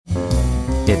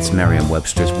It's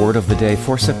Merriam-Webster's Word of the Day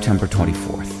for September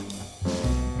 24th.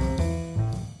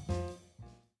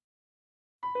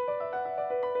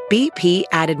 BP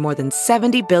added more than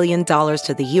 $70 billion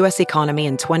to the U.S. economy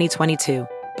in 2022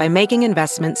 by making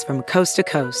investments from coast to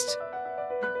coast.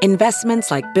 Investments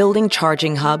like building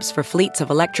charging hubs for fleets of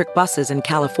electric buses in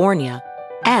California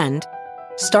and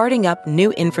starting up new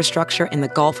infrastructure in the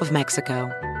Gulf of Mexico.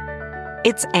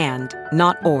 It's and,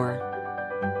 not or.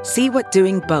 See what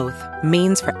doing both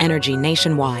means for energy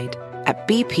nationwide at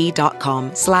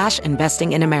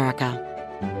bp.com/investing in America.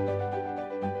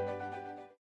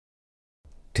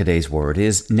 Today's word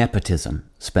is nepotism,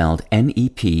 spelled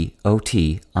Nepotism.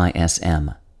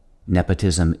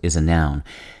 Nepotism is a noun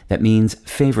that means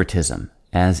favoritism,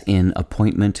 as in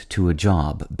appointment to a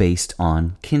job based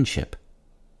on kinship.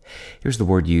 Here's the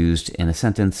word used in a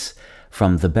sentence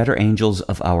from The Better Angels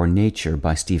of Our Nature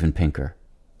by Steven Pinker.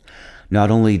 Not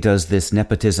only does this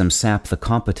nepotism sap the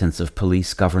competence of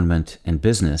police, government, and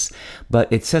business,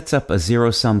 but it sets up a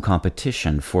zero-sum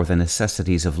competition for the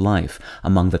necessities of life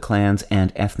among the clans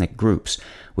and ethnic groups,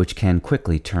 which can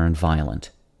quickly turn violent.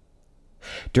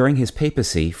 During his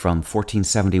papacy from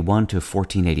 1471 to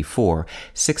 1484,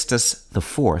 Sixtus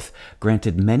IV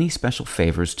granted many special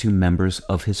favors to members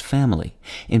of his family,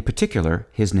 in particular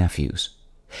his nephews.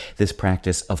 This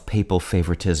practice of papal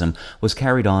favoritism was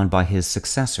carried on by his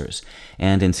successors,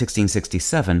 and in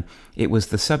 1667 it was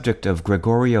the subject of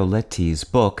Gregorio Letti's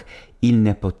book Il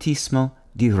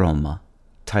nepotismo-tiz-um,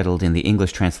 titled in the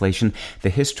English translation The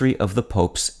History of the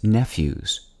Pope's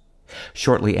Nephews.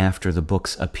 Shortly after the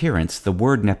book's appearance, the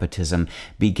word nepotism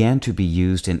began to be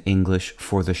used in English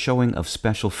for the showing of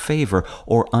special favor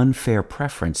or unfair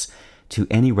preference to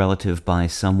any relative by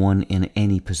someone in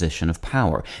any position of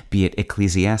power, be it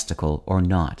ecclesiastical or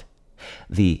not.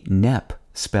 The nep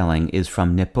spelling is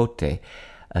from nepote,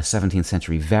 a 17th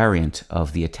century variant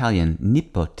of the Italian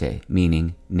nipote,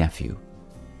 meaning nephew.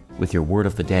 With your word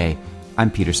of the day, I'm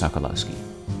Peter Sokolowski.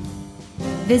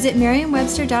 Visit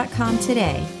Merriam-Webster.com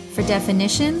today for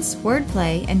definitions,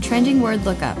 wordplay, and trending word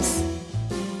lookups.